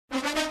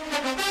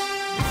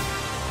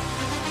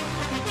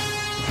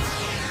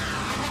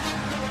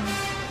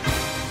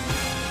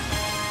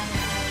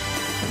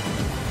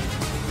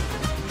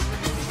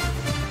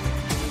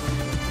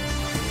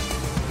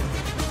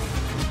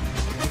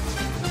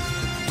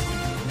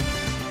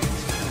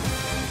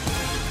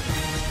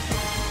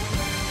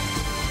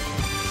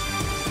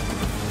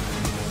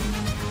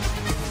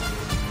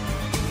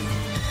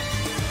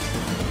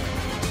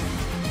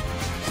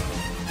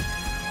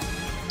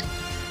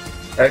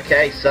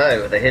Okay,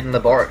 so the hidden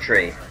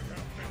laboratory.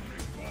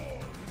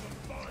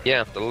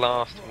 Yeah, the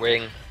last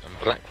wing and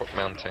Blackrock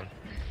mounting.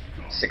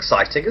 It's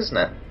exciting, isn't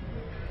it?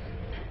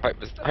 I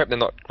hope they're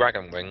not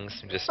dragon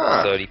wings, just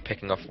Ah, slowly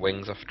picking off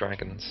wings off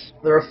dragons.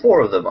 there are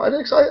 4 of them.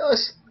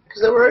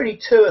 Because there were only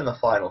 2 in the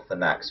final for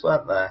Nax,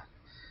 weren't there?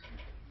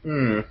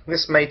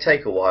 This may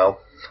take a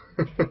while.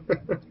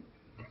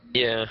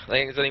 Yeah, I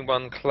think there's only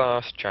one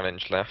class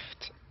challenge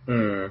left.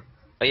 Hmm.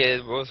 Oh yeah,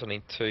 there was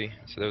only 2,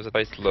 so there was a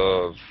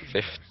total of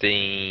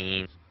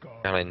 15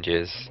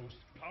 challenges.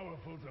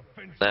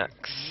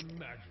 Next,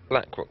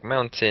 Blackrock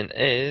Mountain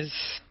is...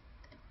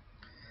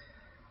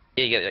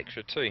 Yeah, you get the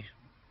extra 2.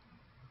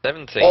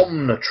 17.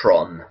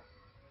 Omnitron.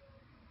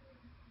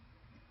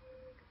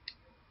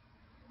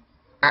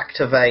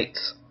 Activate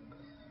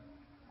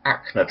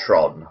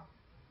Achnatron.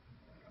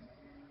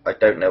 I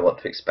don't know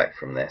what to expect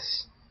from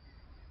this.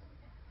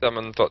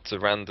 Summon lots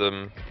of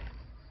random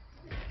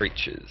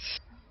creatures.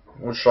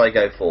 What should I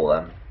go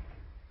for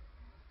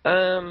then?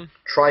 Um,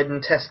 Tried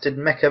and tested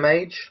Mecha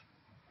Mage?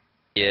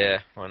 yeah,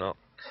 why not?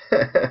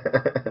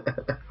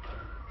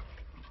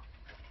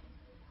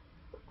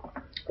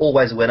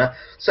 Always a winner.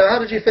 So how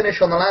did you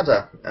finish on the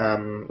ladder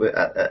at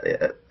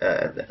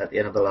the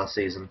end of the last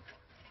season?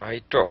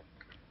 I dropped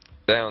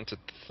down to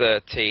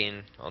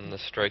 13 on the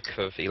stroke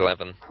of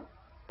 11.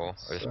 Or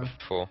just So,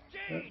 before.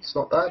 it's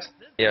not bad.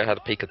 Yeah, I had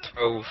a peak of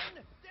 12.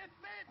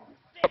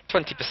 Up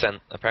 20%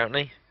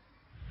 apparently.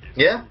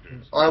 Yeah,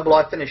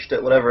 I finished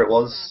it, whatever it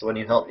was, when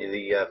you helped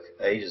me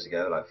ages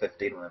ago, like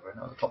 15, whatever,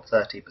 no, top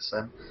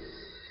 30%.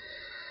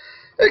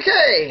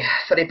 Okay,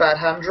 very bad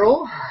hand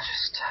draw.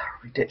 Just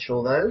reditch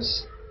all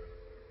those.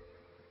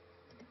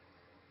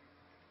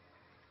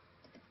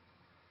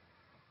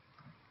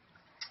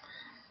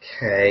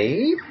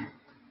 Okay.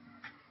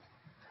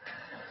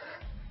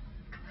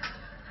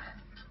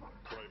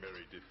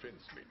 Primary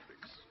defense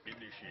matrix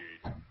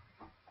initiate.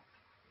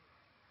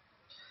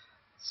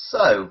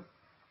 So,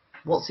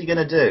 what's he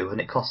gonna do? And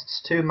it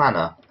costs 2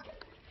 mana.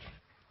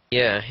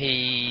 Yeah,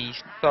 he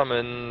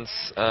summons,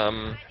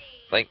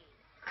 like,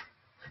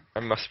 I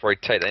must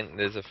rotate. I think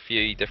there's a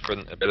few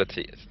different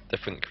abilities,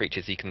 different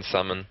creatures he can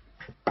summon.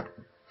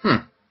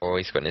 Or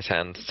he's got in his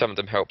hand. Some of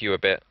them help you a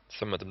bit,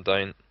 some of them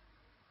don't.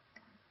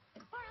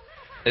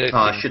 It Oh,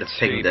 I seem should have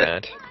too pinged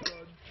bad. it.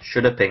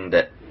 Should have pinged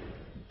it.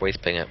 Always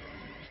ping it.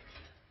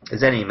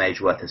 Is any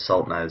mage worth his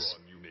salt knows?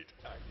 Unit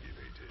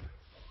activated.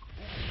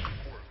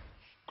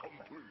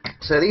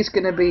 So are these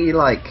gonna be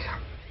like...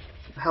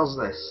 How's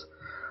this?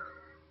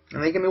 Are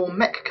they gonna be all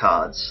mech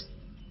cards?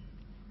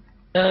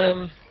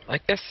 I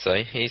guess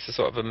so. He's a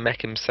sort of a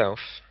mech himself.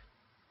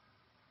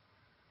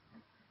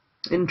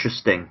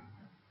 Interesting.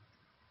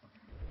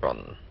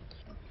 Run.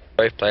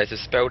 Both players have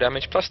spell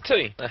damage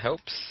 +2. That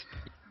helps.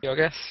 I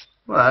guess.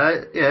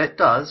 Well, yeah, it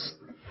does.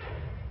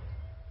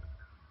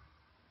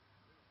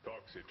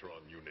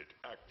 Toxitron unit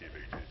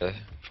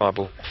activated.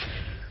 Fireball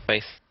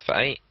face for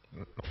 8.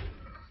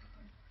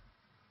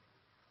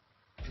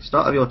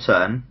 Start of your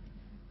turn.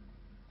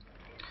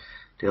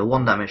 Deal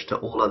 1 damage to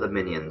all other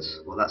minions.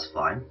 Well, that's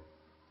fine.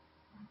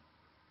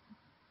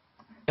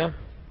 Yeah.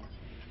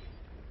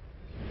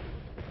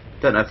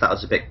 Don't know if that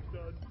was a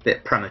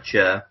bit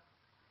premature.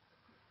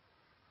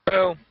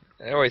 Well,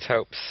 it always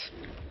helps.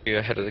 You're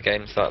ahead of the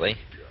game slightly.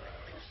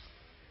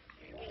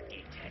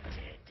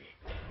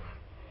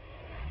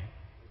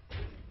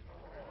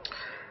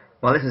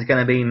 Well, this is going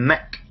to be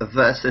mech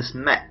versus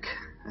mech,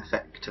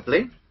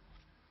 effectively.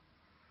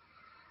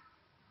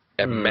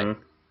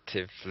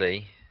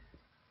 Effectively.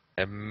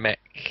 A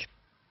mech.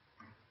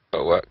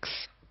 But it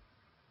works.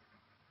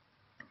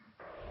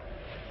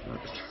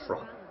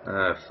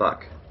 Oh,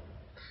 fuck.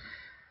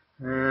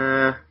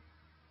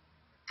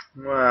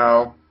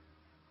 Well...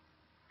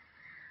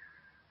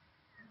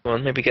 Come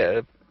on, maybe get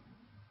a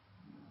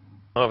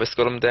Harvest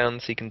Golem down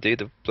so you can do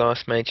the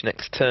Blast Mage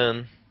next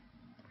turn.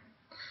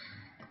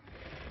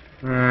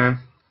 I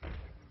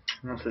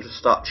have to just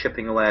start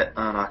chipping away at...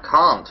 Oh, no, I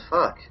can't,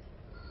 fuck.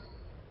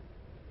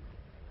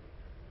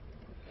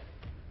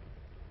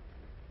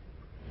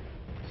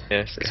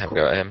 Yes, have a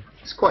go at him.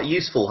 It's quite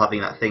useful having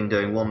that thing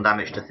doing 1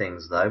 damage to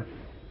things, though.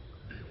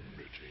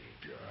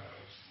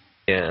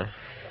 Yeah.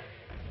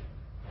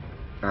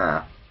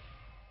 Ah.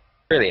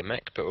 Really a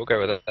mech, but we'll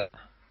go with that.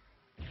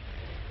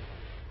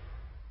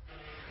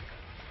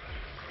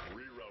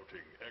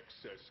 Rerouting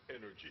excess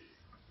energy.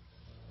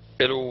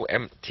 Little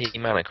empty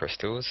mana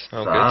crystals.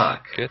 Oh,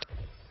 Fuck. good. Good.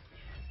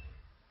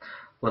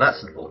 Well,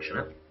 that's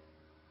unfortunate.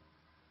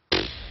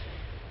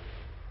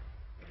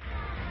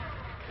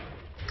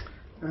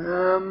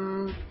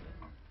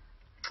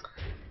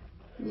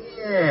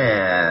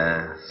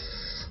 Yes.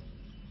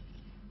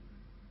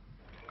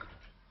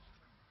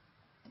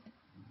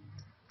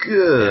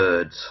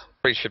 Good.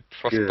 Probably should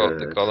Frostbolt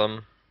the Good.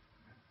 Golem.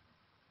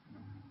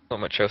 Not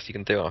much else you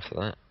can do after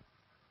that.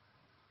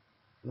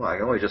 Well, I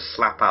can always just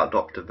slap out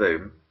Dr.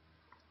 Boom.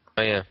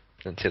 Oh yeah,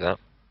 didn't see that.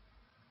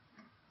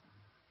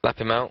 Lap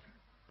him out.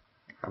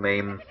 I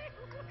mean,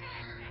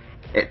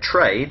 it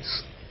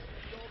trades.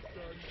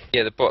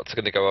 Yeah, the bots are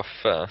going to go off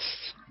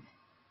first.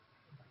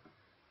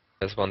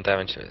 There's 1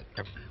 damage.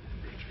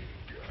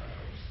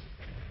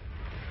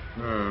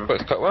 Hmm.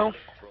 Works quite well.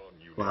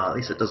 Well, at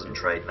least it doesn't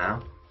trade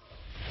now.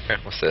 Yeah,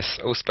 what's this?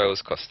 All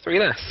spells cost 3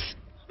 less.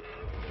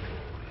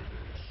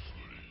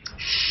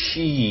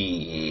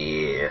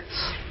 Shit.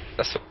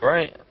 That's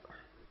alright.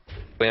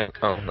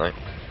 Oh no.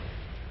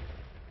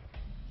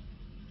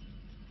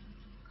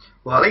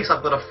 Well, at least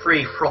I've got a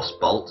free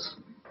Frostbolt.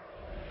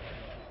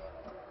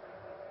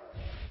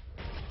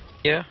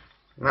 Yeah.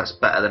 That's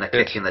better than a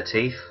Good. kick in the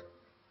teeth.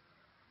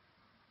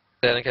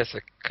 Then I guess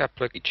a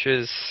couple of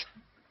creatures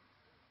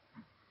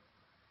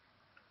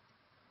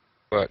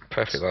work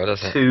perfectly well,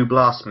 doesn't it? 2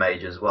 Blast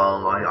Mage as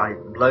well.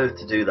 I'm loath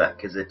to do that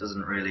because it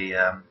doesn't really.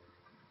 Yeah,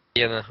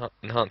 the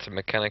Enhancer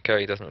Mechanico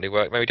he doesn't really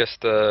work. Maybe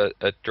just a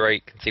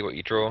Drake and see what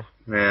you draw.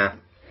 Yeah.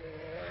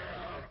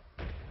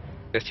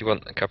 Guess you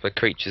want a couple of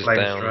creatures Flame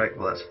down. Strike,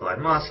 well that's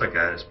fine. Well, that's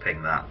okay, just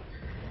ping that.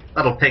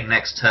 That'll ping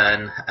next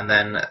turn, and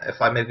then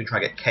if I maybe try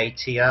and get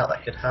KT out,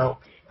 that could help.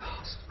 Oh,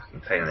 it's a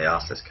fucking pain in the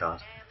arse, this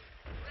card.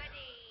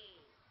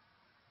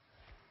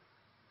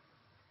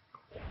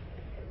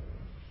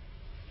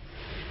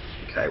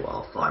 Okay,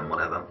 well, fine,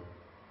 whatever.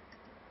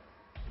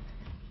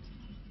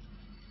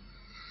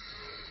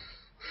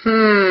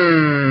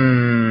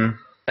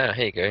 Ah,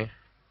 here you go.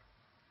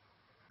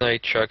 No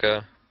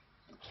Chugger.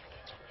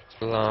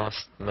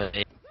 Blast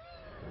Mage.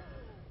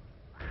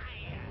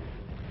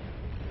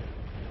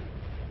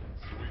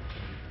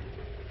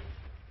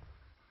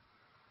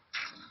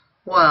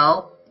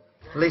 Well,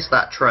 at least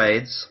that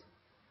trades.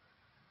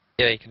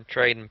 Yeah, you can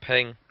trade and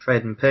ping.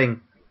 Trade and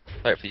ping.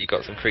 Hopefully you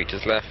got some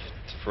creatures left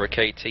for a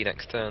KT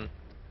next turn.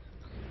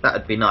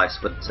 That'd be nice,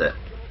 wouldn't it?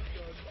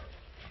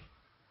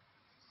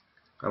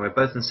 And we're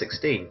both in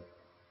 16.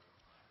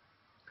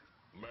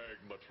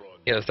 Magmatron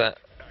Yeah, was that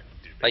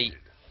 8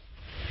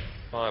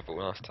 fireball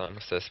last time?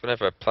 What's this?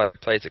 Whenever a player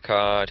plays a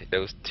card, there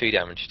was 2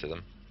 damage to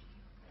them.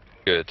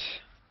 Good.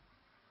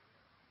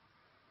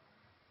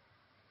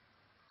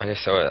 I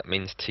guess what that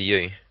means to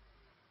you.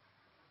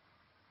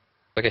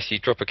 I guess you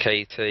drop a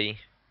KT.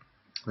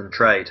 And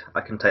trade.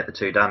 I can take the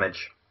 2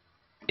 damage.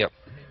 Yep.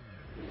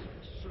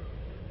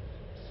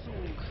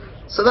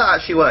 So that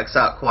actually works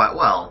out quite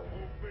well.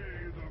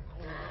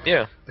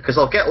 Yeah. Because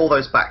I'll get all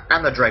those back,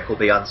 and the Drake will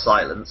be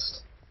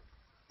unsilenced.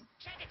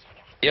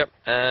 Yep,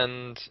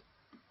 and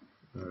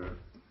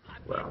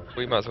Well,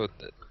 we might as well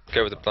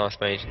go with the Blast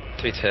Mage,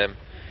 tweet him.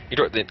 You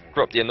drop the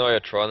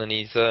Annoyatron and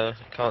he's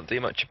can't do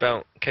much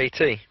about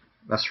KT.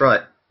 that's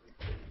right.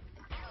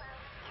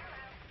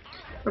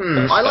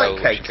 I like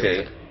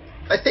K2.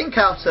 I think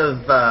out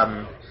of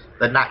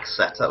the Nax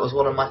set, that was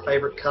one of my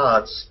favourite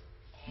cards.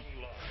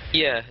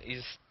 Yeah,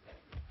 he's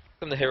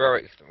some of the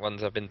heroic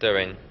ones I've been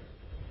doing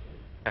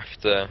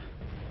after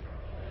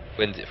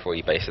wins it for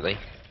you basically.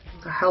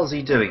 What the hell's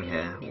he doing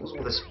here? What's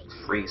all this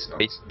freeze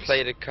He nonsense?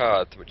 played a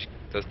card which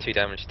does 2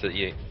 damage to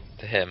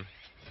him.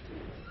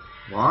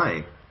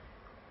 Why?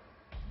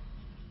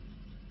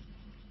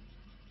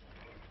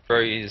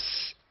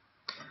 Throws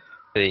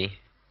the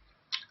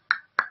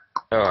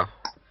I'll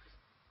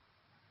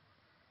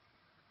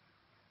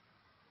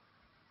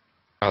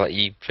let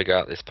you figure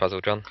out this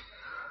puzzle, John.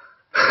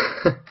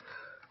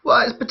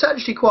 Well, it's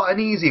potentially quite an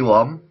easy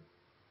one.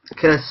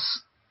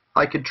 Because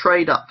I could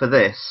trade up for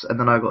this, and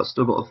then I've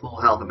still got a full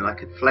health. I mean, I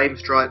could Flame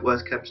Strike,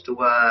 worst comes to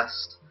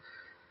worst.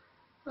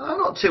 I'm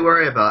not too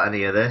worried about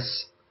any of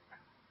this.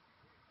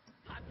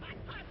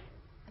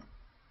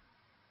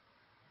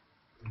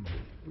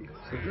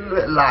 A little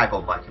bit of lag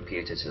on my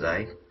computer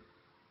today.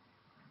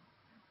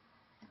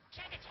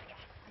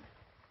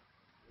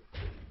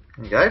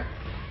 There you go.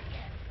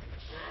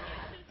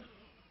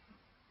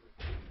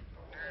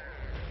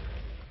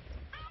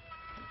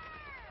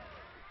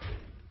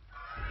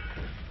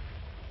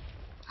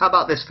 How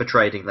about this for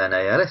trading then,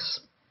 Ellis?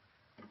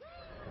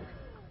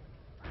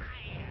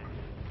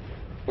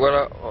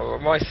 Well,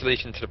 my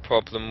solution to the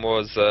problem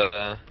was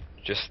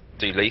just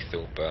do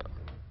lethal, but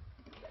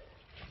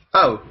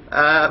Oh,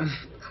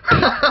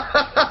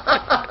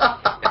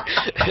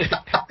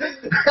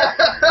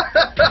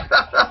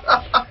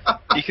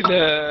 you can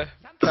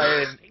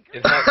play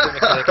in Hearthstone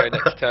Mechanico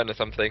next turn or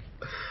something.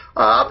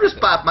 I'm just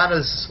bad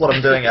manners, is what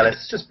I'm doing,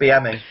 Ellis. Just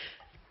BMing.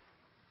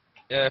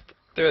 Yeah,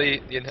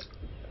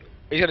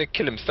 he's gonna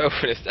kill himself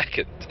in a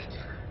second.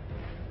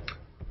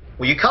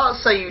 Well, you can't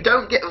say you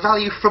don't get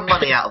value from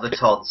money out of the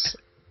Tods.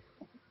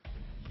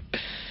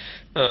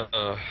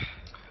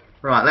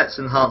 Right, let's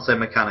enhance their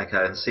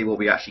Mechanico and see what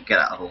we actually get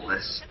out of all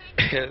this.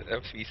 That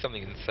would be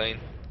something insane.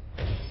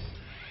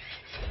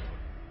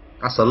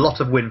 That's a lot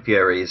of Wind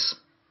Furies.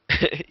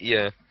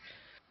 Yeah.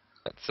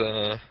 That's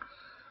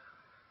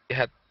you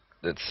had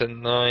that's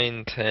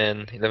 9,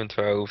 10, 11,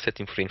 12,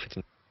 13, 14,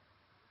 15,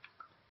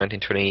 19,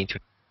 20,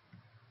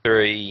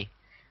 23,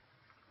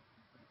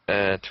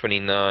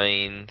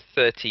 29,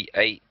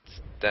 38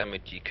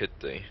 damage you could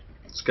do.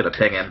 It's gonna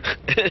ping him.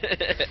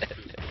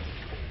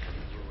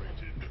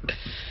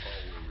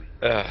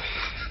 Ah,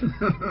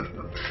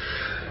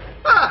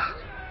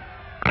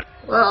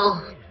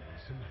 well,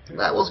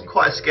 that wasn't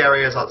quite as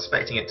scary as I was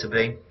expecting it to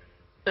be.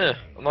 Yeah,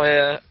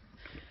 my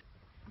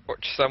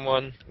watch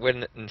someone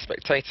win in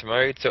spectator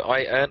mode, so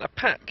I earn a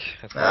pack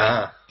as my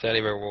Ah.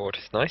 daily reward.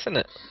 It's nice, isn't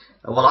it?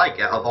 And what I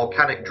get a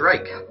volcanic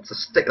drake. So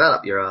stick that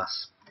up your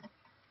ass.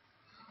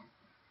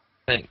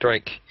 Thank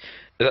Drake.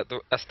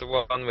 That's the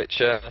one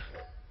which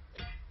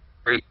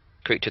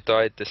creature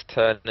died this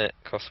turn. It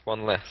costs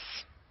one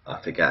less. I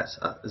forget.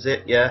 Is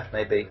it? Yeah,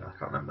 maybe. I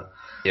can't remember.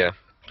 Yeah,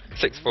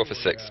 6/4 for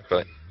 6,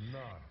 but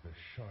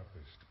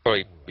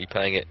probably be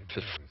paying it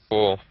for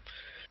 4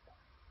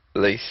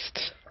 at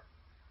least.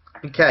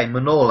 Okay,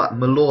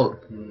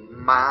 Malorliac.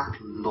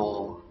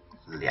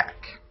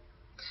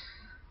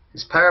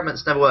 His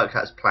paraments never work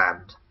out as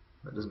planned.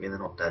 That doesn't mean they're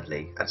not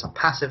deadly. And it's a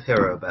passive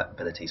hero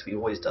ability, so he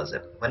always does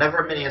it. Whenever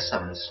a minion is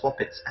summoned, swap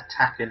its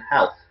attack and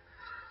health.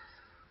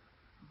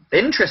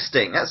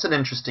 Interesting. That's an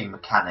interesting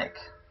mechanic.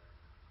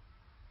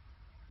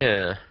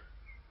 Yeah.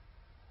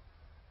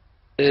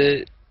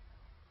 It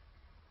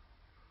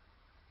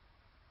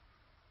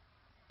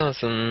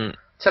doesn't.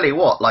 Tell you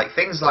what, like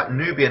things like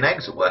Nubian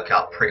eggs would work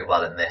out pretty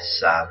well in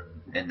this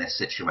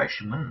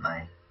situation, wouldn't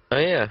they? Oh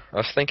yeah, I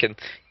was thinking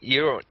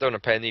you don't want to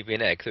pay an EV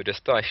an egg, they'll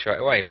just die straight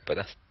away. But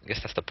I guess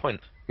that's the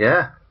point.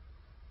 Yeah.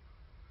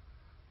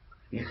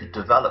 You could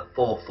develop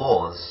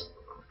 4/4s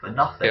for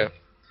nothing. Yeah.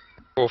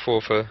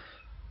 4/4 for.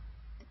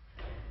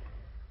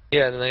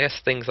 Yeah, and I guess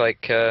things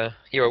like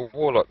you're a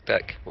warlock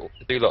deck, or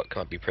Duloc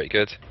might be pretty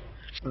good.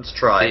 Let's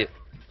try.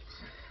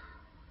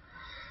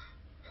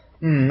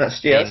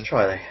 Let's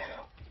try that.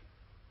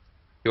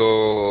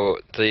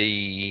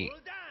 The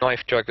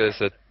knife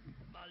jugglers are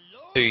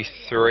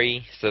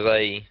 2/3, so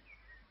they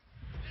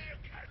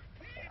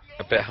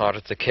a bit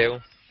harder to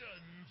kill.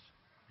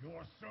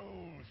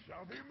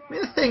 I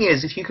mean, the thing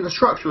is, if you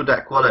construct your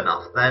deck well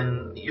enough,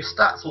 then your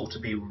stats ought to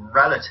be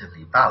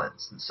relatively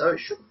balanced, and so it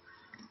shouldn't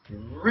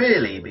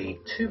really be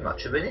too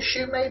much of an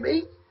issue,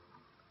 maybe?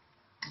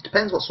 It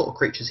depends what sort of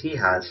creatures he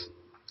has.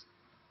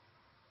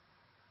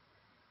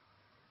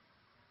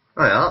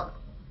 Oh yeah.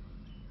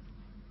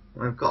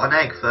 We've got an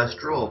egg first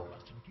draw.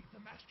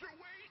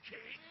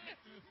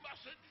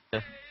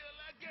 Yeah.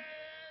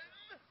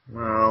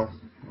 Well,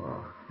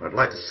 I'd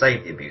like to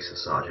save the Abusive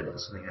Sergeant for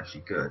something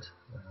actually good.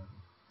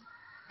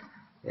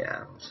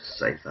 Yeah, let's just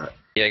save that.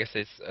 Yeah, I guess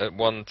it's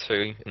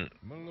 1/2,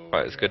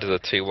 quite as good as a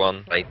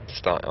 2/1. They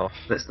start off.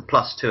 But it's the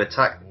 +2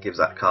 attack that gives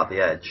that card the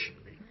edge.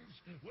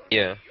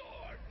 Yeah.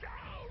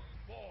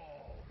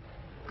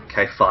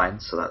 Okay, fine.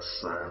 So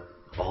that's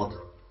odd.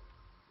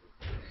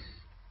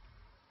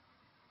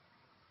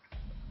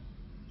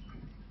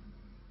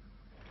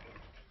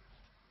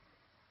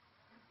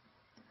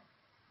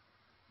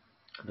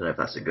 I don't know if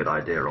that's a good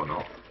idea or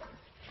not.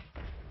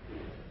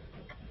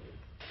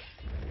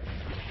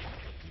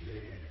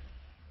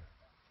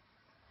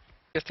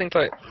 Just things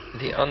like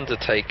the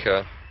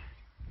Undertaker.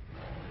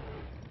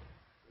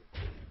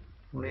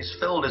 Well, he's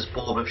filled his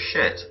board with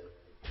shit.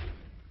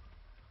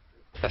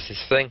 That's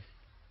his thing.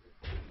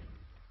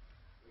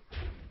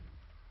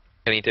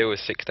 Can he deal with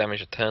 6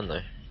 damage a turn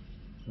though?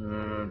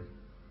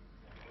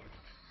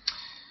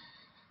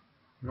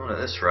 Not at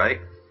this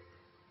rate.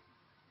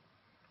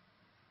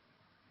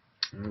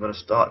 I'm going to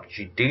start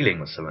actually dealing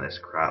with some of this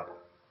crap.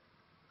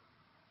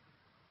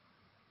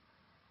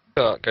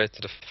 Go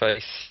to the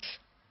face.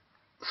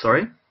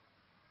 Sorry?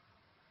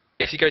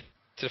 If you go to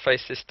the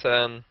face this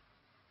turn,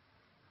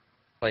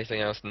 play something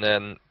else, and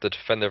then the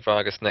Defender of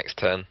Vargas next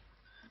turn.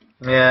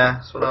 Yeah,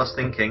 that's what I was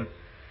thinking.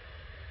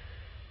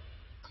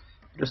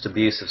 Just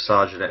Abusive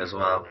Sergeant it as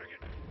well.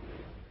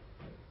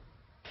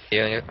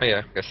 Yeah, oh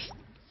yeah, I guess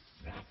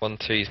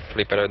 1/2 is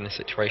probably better in this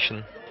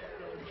situation.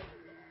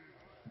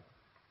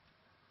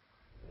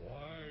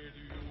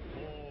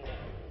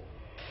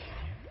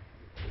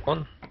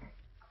 One.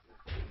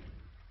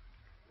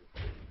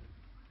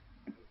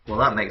 Well,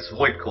 that makes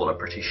Voidcaller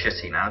pretty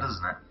shitty now,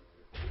 doesn't it?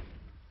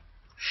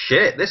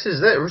 Shit, this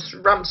is it.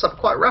 It ramps up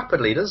quite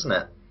rapidly, doesn't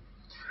it?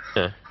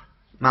 Yeah.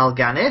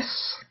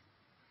 Mal'Ganis.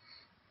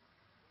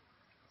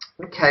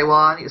 Okay, well,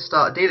 I need to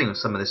start dealing with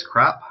some of this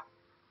crap.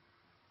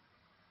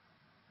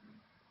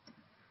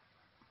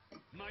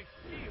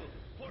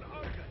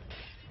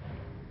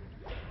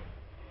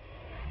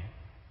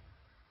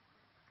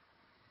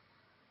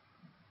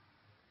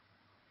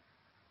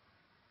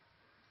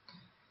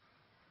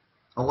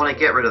 I want to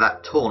get rid of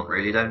that taunt,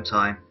 really, don't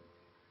I?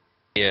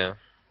 Yeah.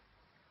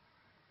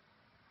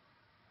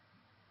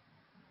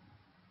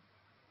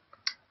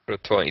 Put a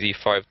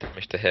 25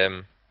 damage to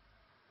him.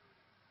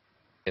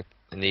 I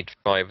need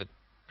 5 to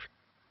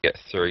get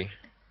 3.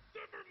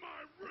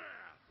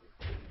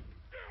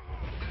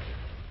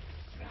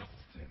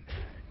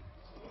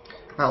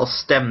 That'll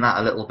stem that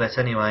a little bit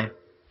anyway.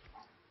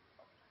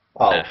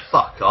 Oh, Yeah.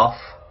 fuck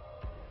off.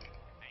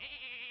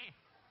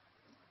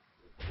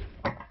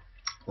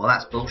 Well,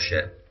 that's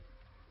bullshit.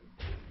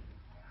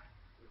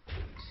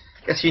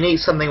 Guess you need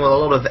something with a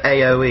lot of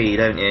AoE,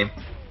 don't you?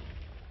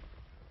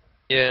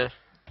 Yeah.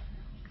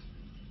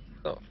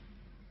 Oh,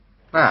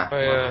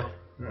 Well,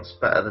 that's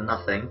better than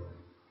nothing.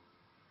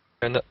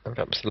 and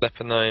perhaps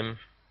Leponime.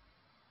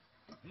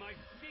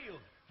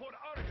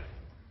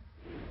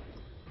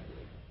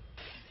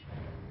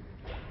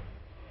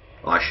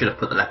 Oh, I should have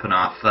put the Leopard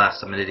out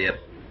first, I'm an idiot.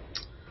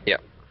 Yeah.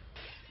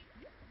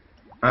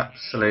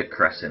 Absolute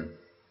cretin.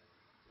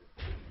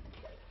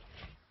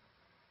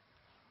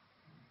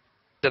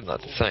 Didn't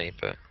like to say,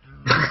 but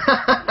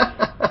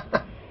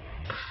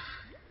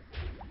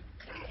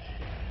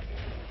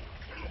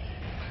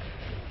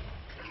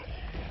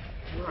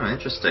Oh,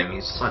 interesting,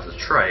 he's decided to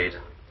trade.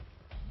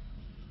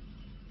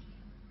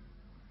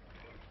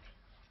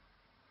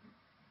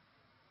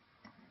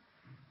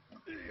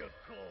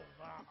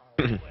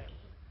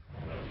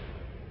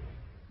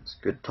 It's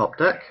a good top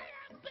deck.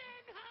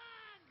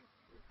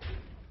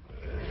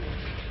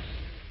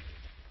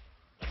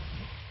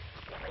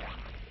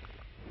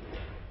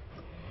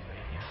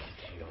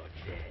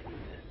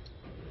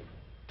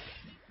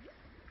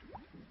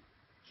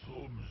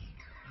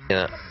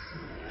 yeah.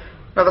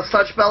 Another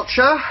Sludge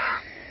Belcher.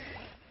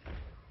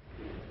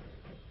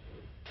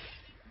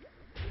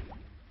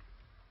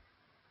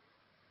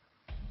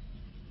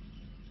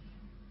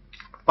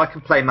 If I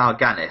can play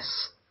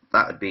Mal'Ganis,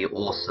 that would be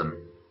awesome.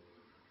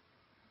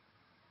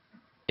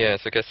 Yeah,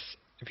 so I guess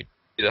if you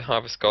do the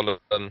Harvest Golem,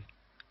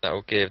 that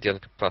will give the other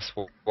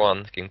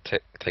 +1. You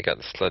can take out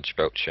the Sludge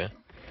Belcher.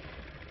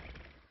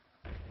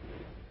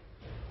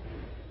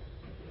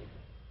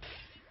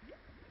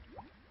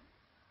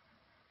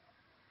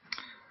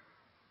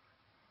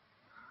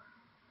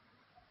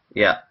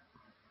 Yeah.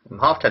 I'm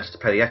half tempted to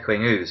play the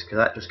Echoing Ooze, because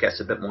that just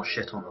gets a bit more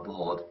shit on the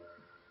board.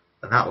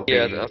 And that will be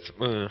Yeah, that's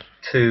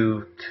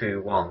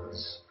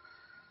 2/2/1s.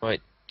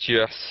 might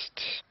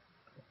just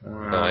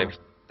survive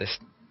this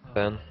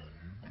turn.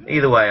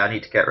 Either way, I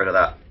need to get rid of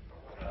that.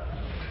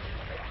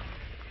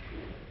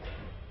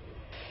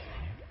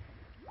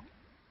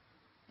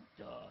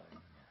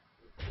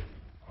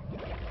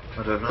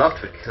 I'd have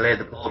loved to clear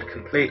the board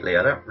completely.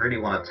 I don't really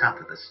want to tap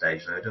at this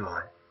stage, though, do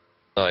I?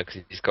 No,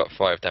 because he's got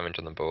 5 damage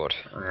on the board.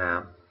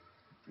 Yeah.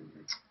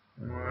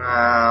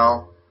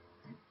 Well,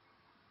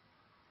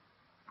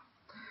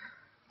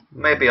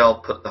 maybe I'll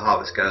put the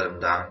Harvest Golem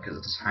down because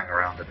it'll just hang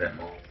around a bit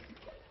more.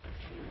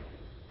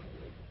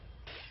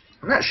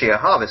 And actually, a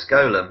Harvest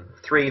Golem,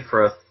 3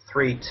 for a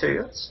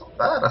 3/2. That's not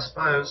bad, I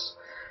suppose.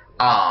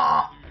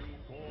 Ah,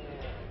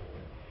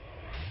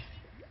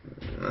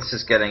 this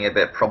is getting a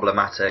bit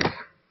problematic.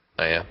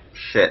 Oh yeah.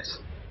 Shit.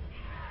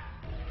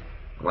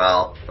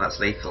 Well, that's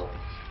lethal.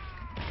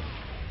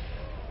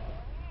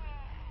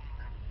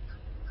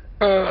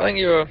 I think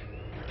you're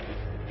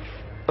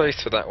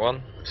close for that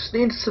one. Just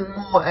need some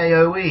more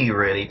AoE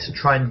really to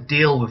try and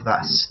deal with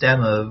that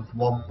stem of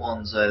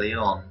 1/1s early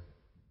on.